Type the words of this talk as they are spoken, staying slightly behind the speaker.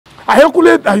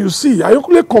Ayokule that you see,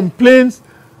 Ayokule complains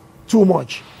too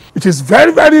much. It is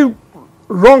very, very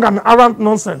wrong and arrant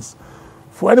nonsense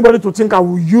for anybody to think I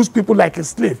will use people like a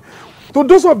slave. So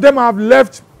those of them that have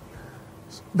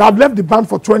left the band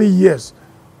for 20 years,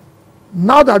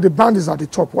 now that the band is at the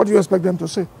top, what do you expect them to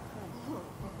say?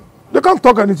 They can't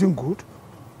talk anything good.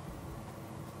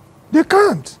 They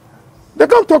can't. They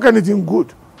can't talk anything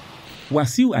good.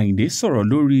 Wasiu Ayinde sọ̀rọ̀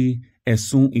lórí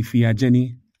ẹ̀sùn ìfìyàjẹni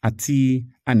àti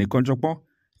ànìkànjọpọ̀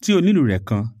tí onílù rẹ̀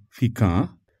kan fi kàn án.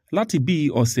 Láti bí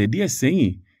ọ̀sẹ̀ díẹ̀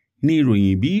sẹ́yìn ní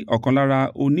ìròyìn bí ọ̀kan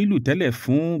lára onílù tẹ́lẹ̀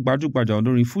fún gbajúgbajà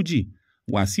olórin Fuji,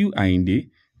 Wasiu Ayinde,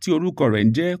 tí orúkọ rẹ̀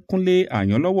ń jẹ́ Kúnlé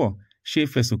Àyànlọ́wọ́, ṣe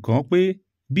fẹ̀sùn kàn pé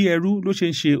bí ẹrú ló ṣe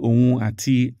ń ṣe òun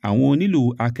àti àwọn onílù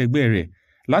akẹgbẹ́ rẹ̀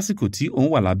lásìkò tí òun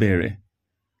wà lábẹ́ rẹ̀.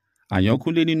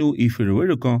 Àyànkúnlé nínú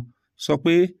ìfèrèwérò kan sọ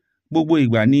pé gbogbo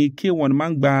ìgbà ni K1 máa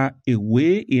ń gba ìwé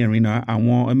ìrìnnà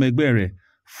àwọn ọmọ ẹgbẹ́ rẹ̀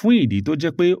fún ìdí tó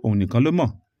jẹ́ pé òun nìkan ló mọ̀.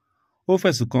 Ó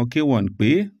fẹ̀sùn kàn K1 pé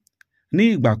ní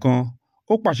ìgbà kan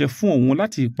ó pàṣẹ fún òun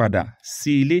láti padà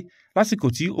sí ilé lásìkò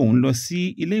tí òun lọ sí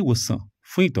ilé ìwòsàn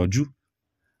fún ìtọ́jú.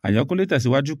 Àyànkúnlé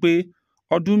tẹ̀síwájú pé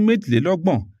ọdún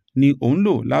 22 ni òun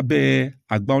lò lábẹ́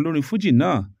àgbà olórin Fuji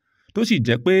náà tó sì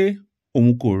jẹ́ pé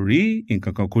òun kò rí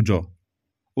nǹkan kan kó jọ.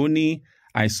 Ó ní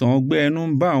àìsàn ọgbẹ́ ẹnu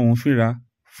ń bá òun fínra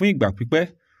fún ìgbà pípẹ́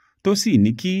tó sì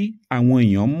ní kí àwọn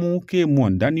èèyàn mú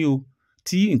K1 dání o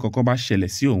tí nǹkan kan bá ṣẹlẹ̀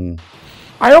sí òun.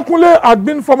 Ayokule had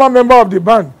been former member of the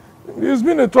band. He's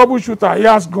been a troubleshooter. He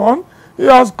has gone. He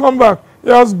has come back. He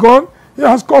has gone. He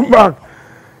has come back.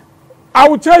 I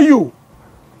will tell you,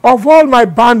 of all my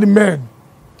band men,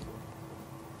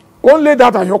 only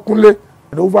that Ayokule,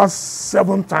 over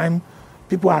 7 times,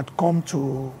 people had come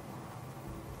to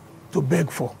beg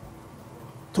for,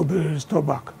 to be restored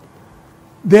back.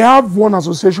 They have one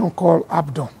association called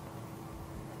Abdon.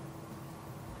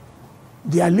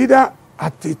 Their leader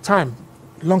at the time,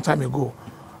 long time ago,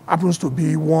 happens to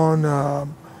be one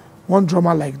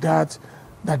drummer like that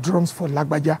drums for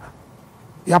Lagbaja.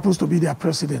 He happens to be their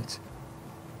president.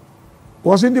 It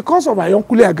was in the course of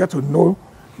Ayokule I get to know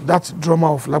that drummer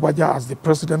of Lagbaja as the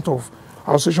president of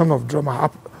Association of Drummer,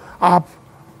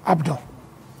 Abdon.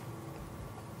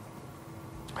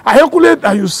 Ayokule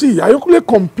that you see, Ayokule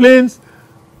complains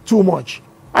too much.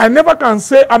 I never can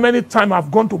say how many times I've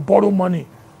gone to borrow money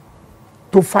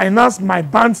to finance my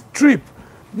band's trip,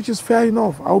 which is fair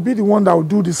enough. I'll be the one that will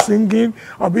do the singing.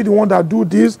 I'll be the one that will do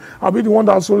this. I'll be the one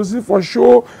that will solicit for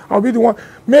show. I'll be the one.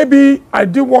 Maybe I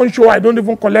did one show, I don't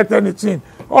even collect anything.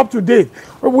 Up to date.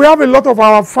 We have a lot of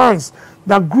our fans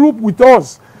that group with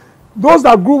us. Those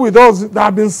that grew with us that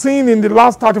have been seen in the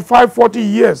last 35, 40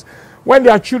 years. When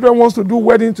their children wants to do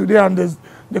wedding today and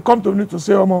they come to me to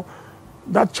say, Omo,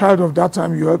 that child of that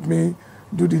time you helped me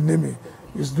do the naming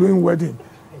is doing wedding.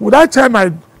 Would I tell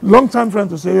my long-time friend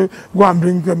to say, go and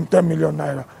bring them 10 million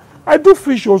naira? I do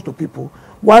free shows to people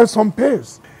while some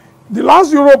pays. The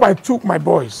last Europe I took my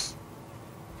boys,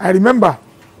 I remember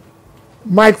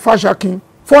Mike Fashakin.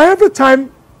 For every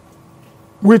time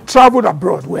we traveled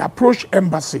abroad, we approached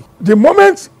embassy. The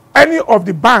moment any of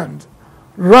the band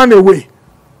ran away,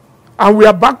 and we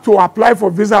are back to apply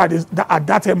for visa at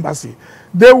that embassy,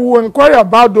 they will inquire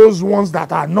about those ones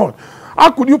that are not. How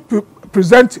could you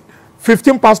present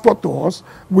 15 passports to us?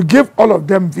 We give all of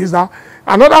them visa.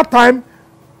 Another time,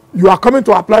 you are coming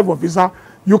to apply for visa.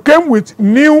 You came with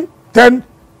new 10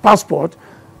 passport,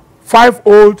 5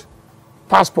 old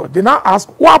passport. They now ask,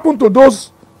 what happened to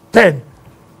those 10?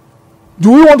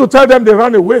 Do we want to tell them they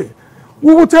ran away?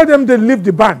 We will tell them they leave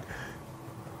the band.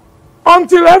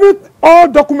 Until all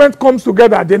document comes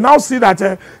together, they now see that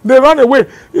they ran away.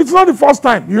 It's not the first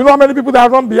time. You know how many people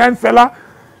that run behind Fela?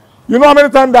 You know how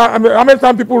many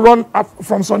times people run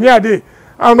from Sonny Ade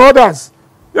and others?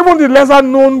 Even the lesser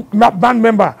known band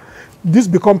member, this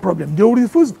become problem. They will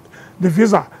refuse the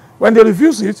visa. When they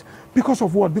refuse it, because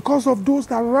of what? Because of those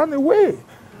that ran away.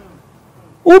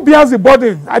 Who bears the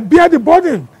burden? I bear the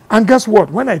burden. And guess what?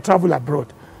 When I travel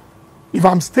abroad, if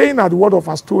I'm staying at the Word of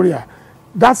Astoria,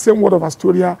 that same Word of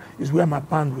Astoria is where my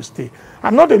band will stay.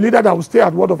 I'm not a leader that will stay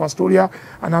at Word of Astoria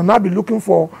and I'll not be looking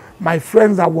for my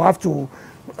friends that will have to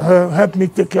help me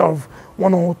take care of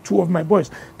 1 or 2 of my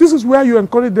boys. This is where you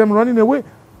encourage them running away.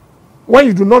 When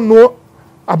you do not know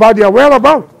about their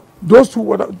whereabouts, those 2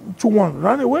 1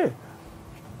 run away.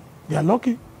 They are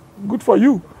lucky. Good for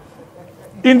you.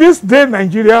 In this day,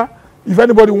 Nigeria, if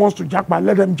anybody wants to jackpot,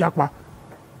 let them jackpot.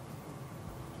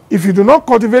 If you do not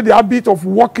cultivate the habit of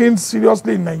working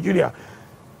seriously in Nigeria,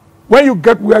 when you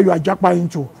get where you are jackpot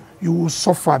into, you will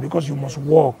suffer because you must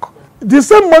work. The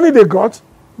same money they got,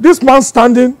 this man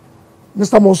standing,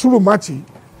 Mr. Monsuru Mati,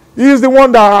 he is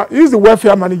the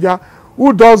welfare manager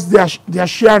who does their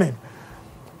sharing.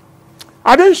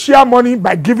 I didn't share money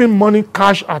by giving money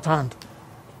cash at hand.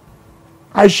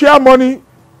 I share money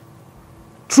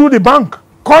through the bank.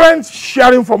 Current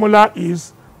sharing formula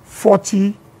is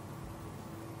 40-60.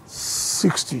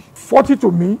 40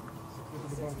 to me,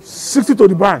 60 to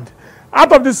the band.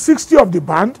 Out of the 60 of the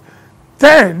band,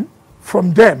 10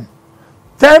 from them,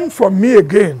 10 from me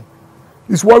again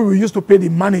is what we used to pay the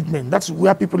management. That's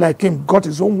where people like him got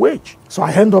his own wage. So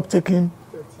I end up taking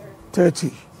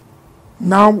 30.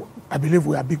 Now, I believe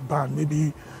we're a big band.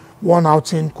 Maybe one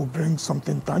outing could bring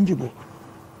something tangible.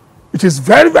 It is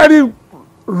very, very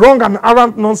wrong and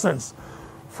arrant nonsense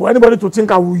for anybody to think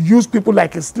I will use people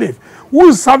like a slave. Who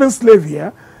is serving slave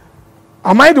here?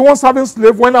 Am I the one serving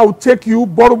slave when I will take you,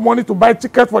 borrow money to buy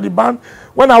ticket for the band,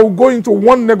 when I will go into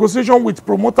one negotiation with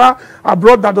promoter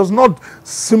abroad that does not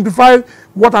simplify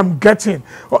what I'm getting,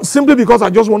 simply because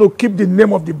I just want to keep the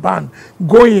name of the band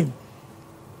going?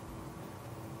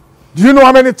 Do you know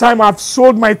how many times I've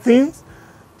sold my things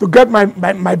to get my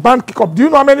band kick up? Do you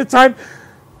know how many times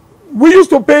we used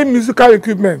to pay musical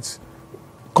equipment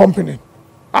company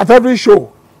at every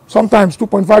show? Sometimes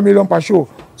 2.5 million per show,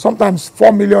 sometimes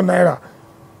 4 million naira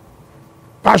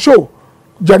per show.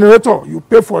 Generator, you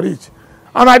pay for it.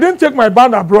 And I didn't take my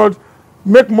band abroad,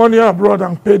 make money abroad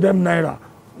and pay them naira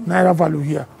value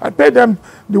here. I pay them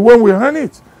the way we earn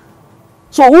it.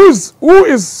 So who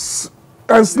is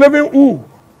enslaving who?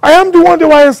 I am the one they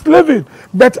were enslaving.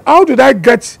 But how did I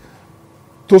get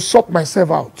to sort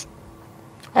myself out?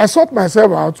 I sort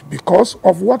myself out because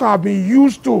of what I've been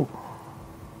used to.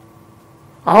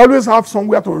 I always have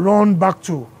somewhere to run back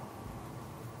to,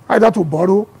 either to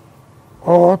borrow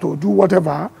or to do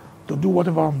whatever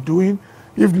I'm doing.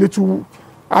 If little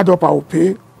add up, I will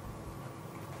pay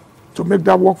to make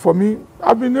that work for me.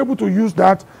 I've been able to use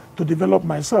that to develop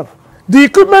myself. The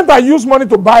equipment I used money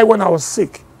to buy when I was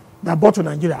sick, that I bought to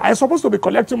Nigeria, I was supposed to be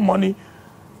collecting money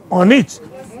on it.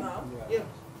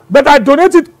 But I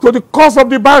donated to the cause of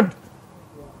the band.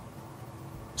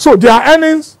 So their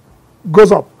earnings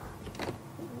goes up.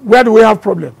 Where do we have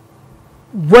problem?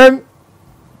 When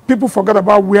people forget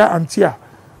about wear and tear.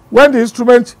 When the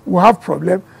instrument will have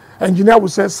problem, engineer will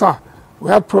say, sir,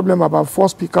 we have problem about 4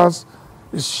 speakers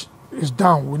is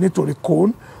down. We need to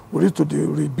recone. We need to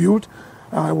rebuild.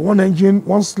 One engine,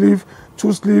 1 sleeve,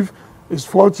 2 sleeve is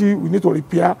faulty. We need to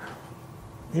repair.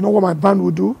 You know what my band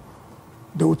will do?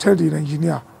 They will tell the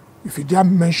engineer, if you dare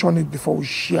mention it before we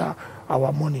share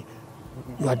our money,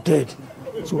 you are dead.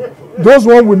 So those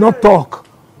ones will not talk.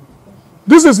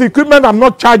 This is the equipment I'm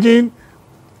not charging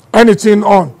anything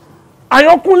on.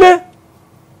 Ayokule,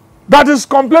 that is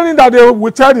complaining that they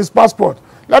withheld his passport.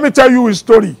 Let me tell you his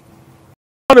story. He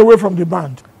ran away from the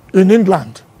band in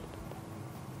England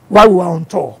while we were on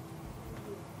tour.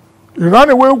 He ran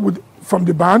away from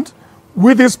the band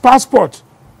with his passport,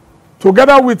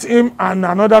 together with him and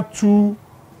another 2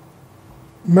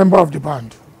 members of the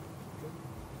band.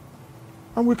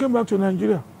 And we came back to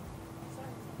Nigeria.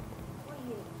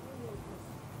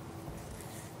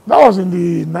 That was in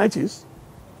the 90s.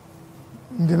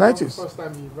 In the 90s. First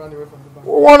time he ran away from the band.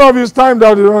 One of his time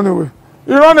that he ran away.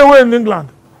 He ran away in England.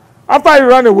 After he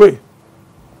ran away,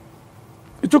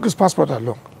 he took his passport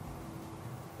along.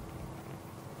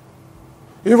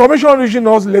 Information reaching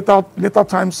us later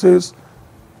time says,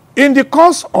 in the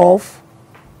course of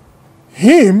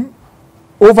him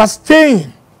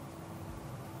overstaying,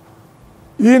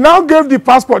 he now gave the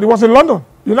passport. He was in London.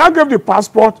 He now gave the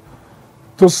passport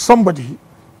to somebody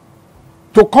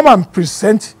to come and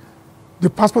present the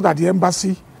passport at the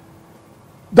embassy.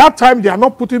 That time, they are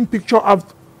not putting picture at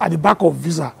the back of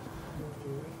visa.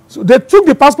 So they took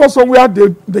the passport somewhere,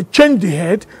 they changed the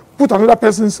head, put another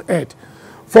person's head.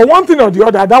 For one thing or the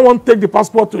other, that one take the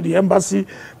passport to the embassy.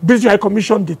 British High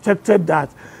Commission detected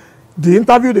that the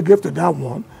interview they gave to that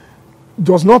one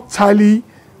does not tally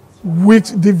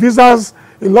with the visas,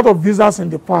 a lot of visas in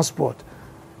the passport.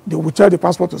 They will tell the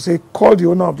passport to say, call the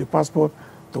owner of the passport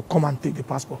to come and take the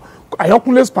passport.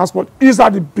 Ayokule's passport is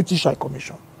at the British High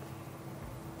Commission.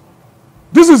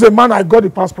 This is a man I got the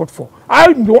passport for.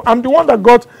 I'm the one that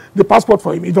got the passport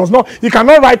for him. He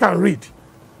cannot write and read.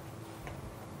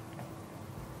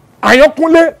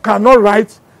 Ayokule cannot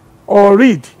write or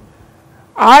read.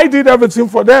 I did everything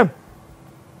for them.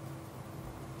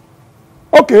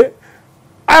 Okay,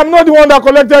 I am not the one that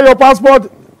collected your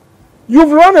passport.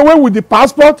 You've run away with the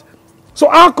passport. So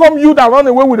how come you that run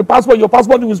away with the passport, your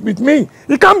passport is with me?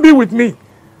 It can't be with me.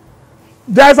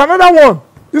 There's another one.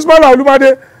 This man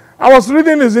Olumade, I was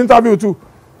reading his interview too.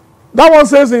 That one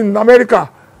says in America,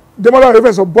 the mother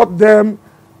of bought them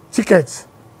tickets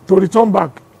to return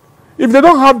back. If they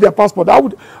don't have their passport,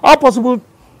 how possible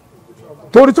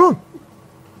to return?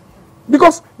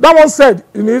 Because that one said,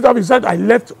 in the interview, he said, I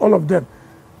left all of them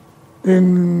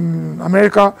in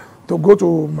America to go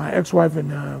to my ex-wife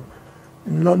in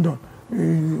London.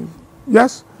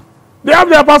 Yes, they have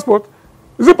their passport.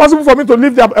 Is it possible for me to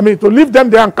leave to leave them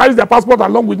there and carry their passport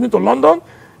along with me to London?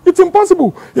 It's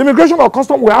impossible. Immigration or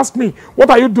custom will ask me, what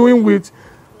are you doing with?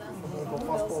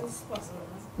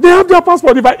 They have their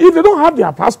passport. If they don't have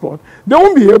their passport, they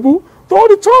won't be able to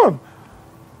return.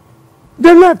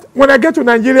 They left. When I get to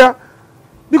Nigeria,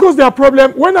 because their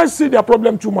problem, when I see their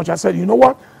problem too much, I said, you know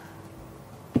what?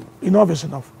 Enough is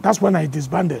enough. That's when I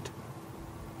disbanded.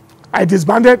 I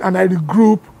disbanded and I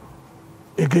regrouped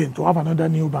again to have another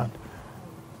new band.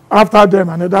 After them,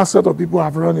 another set of people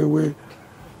have run away.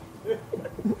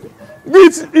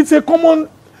 It's a common...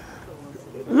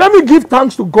 Let me give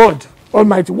thanks to God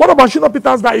Almighty. What about Shino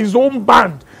Peters, that his own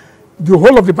band, the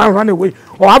whole of the band ran away?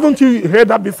 Or haven't you heard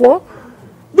that before?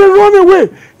 They run away.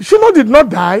 Shino did not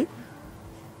die.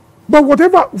 But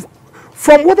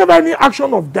from whatever any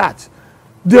action of that,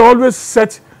 they always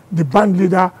set the band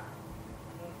leader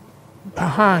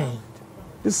behind.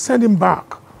 They send him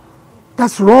back.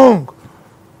 That's wrong.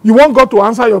 You want God to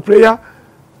answer your prayer,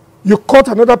 you cut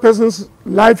another person's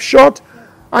life short,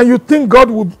 and you think God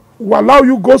will allow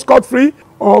you go scot-free,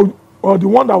 or the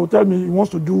one that will tell me he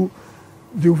wants to do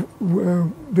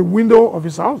the window of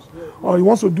his house, or he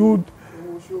wants to do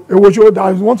a woisele,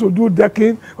 that he wants to do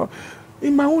decking.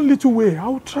 In my own little way, I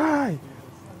will try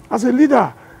as a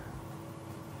leader.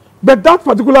 But that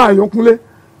particular Ayokunle,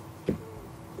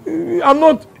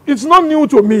 it's not new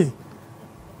to me.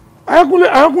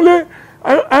 Ayokunle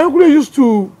used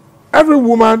to, every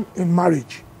woman in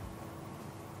marriage.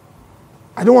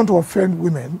 I don't want to offend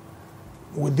women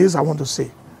with this I want to say.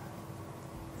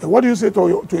 But what do you say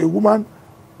to a woman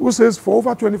who says, for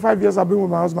over 25 years I've been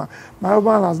with my husband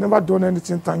has never done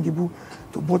anything tangible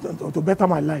to better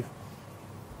my life.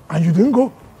 And you didn't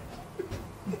go.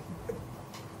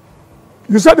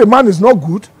 You said the man is not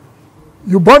good.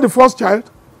 You born the first child,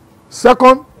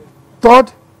 second,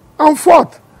 third, and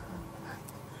fourth.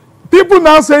 People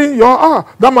now saying,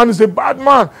 that man is a bad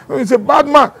man. He's a bad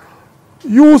man.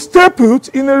 You stay put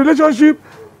in a relationship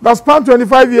that spanned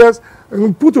 25 years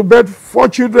and put to bed 4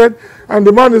 children, and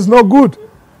the man is not good.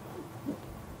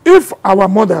 If our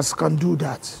mothers can do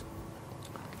that,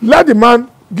 let the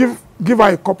man give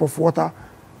her a cup of water.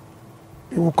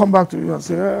 He will come back to you and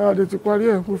say,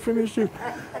 we finished it.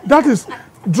 That is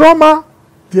drama.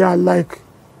 They are like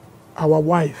our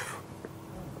wife.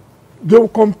 They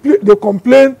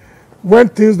complain when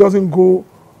things doesn't go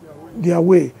their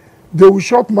way. They will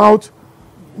shut mouth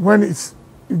when it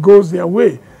goes their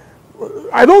way.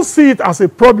 I don't see it as a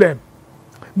problem.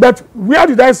 But where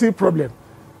did I see a problem?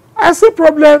 I see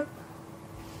problem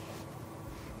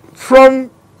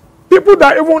from people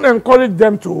that even encourage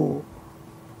them to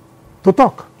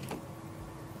talk.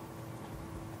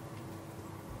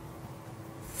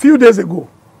 Few days ago,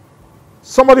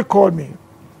 somebody called me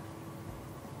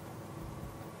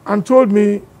and told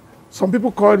me, some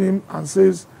people called him and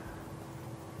says,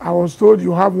 I was told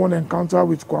you have one encounter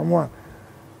with Kwamwan.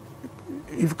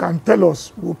 If you can tell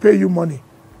us, we'll pay you money.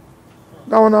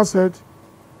 That one I said,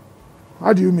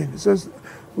 how do you mean? He says,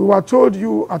 we were told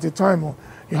you at the time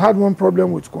you had one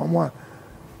problem with Kwamwan.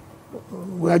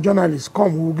 We are journalists.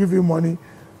 Come, we'll give you money.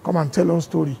 Come and tell our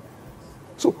story.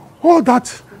 So all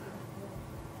that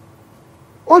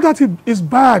is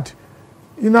bad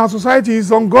in our society.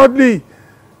 Is ungodly.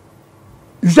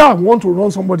 You just want to run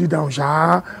somebody down,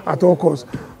 at all costs.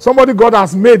 Somebody God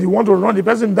has made, you want to run the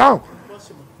person down.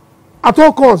 At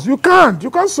all costs. You can't.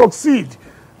 You can't succeed.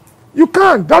 You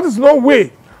can't. That is no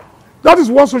way. That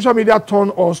is what social media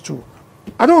turned us to.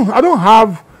 I don't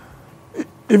have.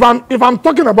 If I'm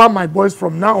talking about my boys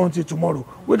from now until tomorrow,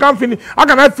 we can't finish. How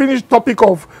can I finish topic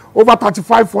of over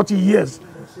 35, 40 years?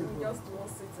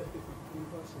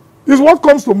 It's what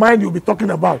comes to mind you'll be talking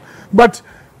about. But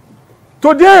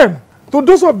to them, to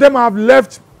those of them that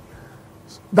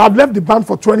have left the band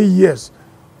for 20 years,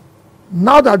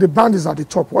 now that the band is at the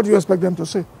top, what do you expect them to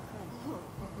say?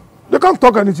 They can't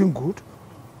talk anything good.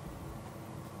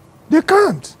 They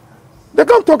can't. They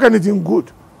can't talk anything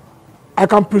good. I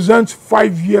can present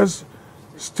 5 years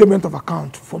statement of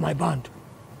account for my band,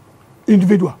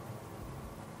 individual,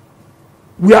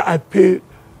 where I pay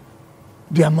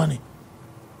their money,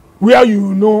 where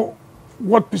you know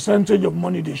what percentage of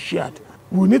money they shared.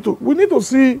 We need to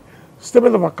see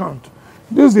statement of account.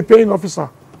 This is the paying officer.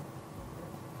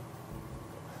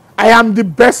 I am the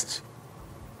best.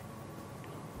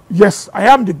 Yes, I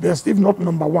am the best, if not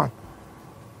number one.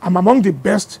 I'm among the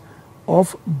best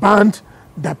of band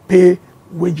that pay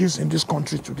wages in this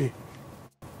country today.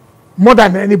 More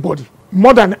than anybody,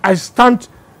 more than I stand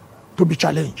to be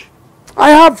challenged.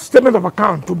 I have statement of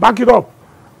account to back it up.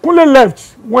 Kunle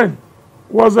left when?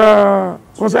 Was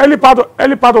early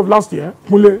part of last year.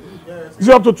 Kunle, yes. Is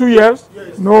it up to 2 years?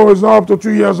 Yes. No, it's not up to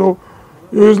 2 years. Oh,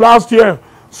 it was last year.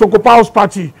 Sokopao's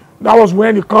party. That was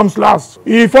when he comes last.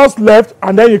 He first left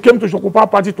and then he came to Sokopa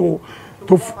party to.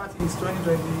 Party is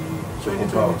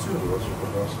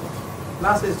 2022.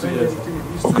 Last year is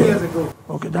 2023. It's 2 years ago.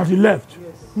 Okay, that he left.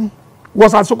 Yes.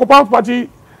 Was at Sokopao's party.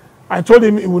 I told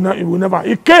him he will never.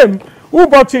 He came. Who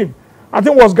bought him? I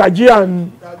think it was Gaji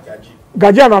and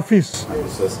Afis. I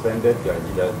suspended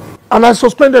Gaji that day. And I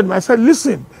suspended him. I said,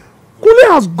 listen,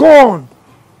 Kunle has gone.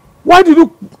 Why did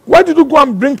you go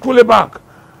and bring Kunle back?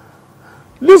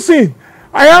 Listen,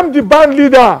 I am the band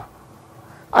leader.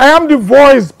 I am the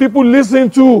voice people listen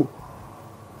to.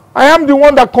 I am the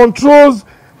one that controls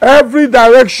every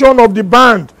direction of the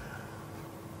band.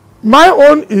 My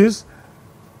own is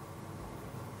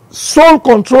sole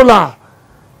controller.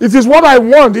 It is what I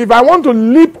want. If I want to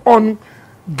leap on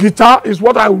guitar, it's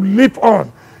what I will leap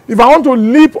on. If I want to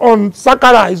leap on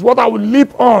sakara, it's what I will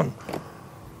leap on.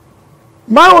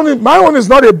 My own is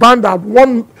not a band that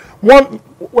one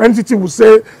entity will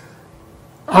say,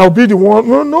 I'll be the one.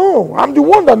 No. I'm the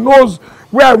one that knows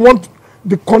where I want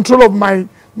the control of my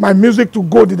music to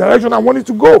go, the direction I want it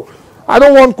to go. I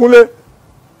don't want Kunle.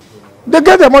 They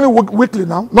get their money weekly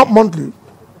now, not monthly.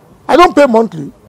 I don't pay monthly.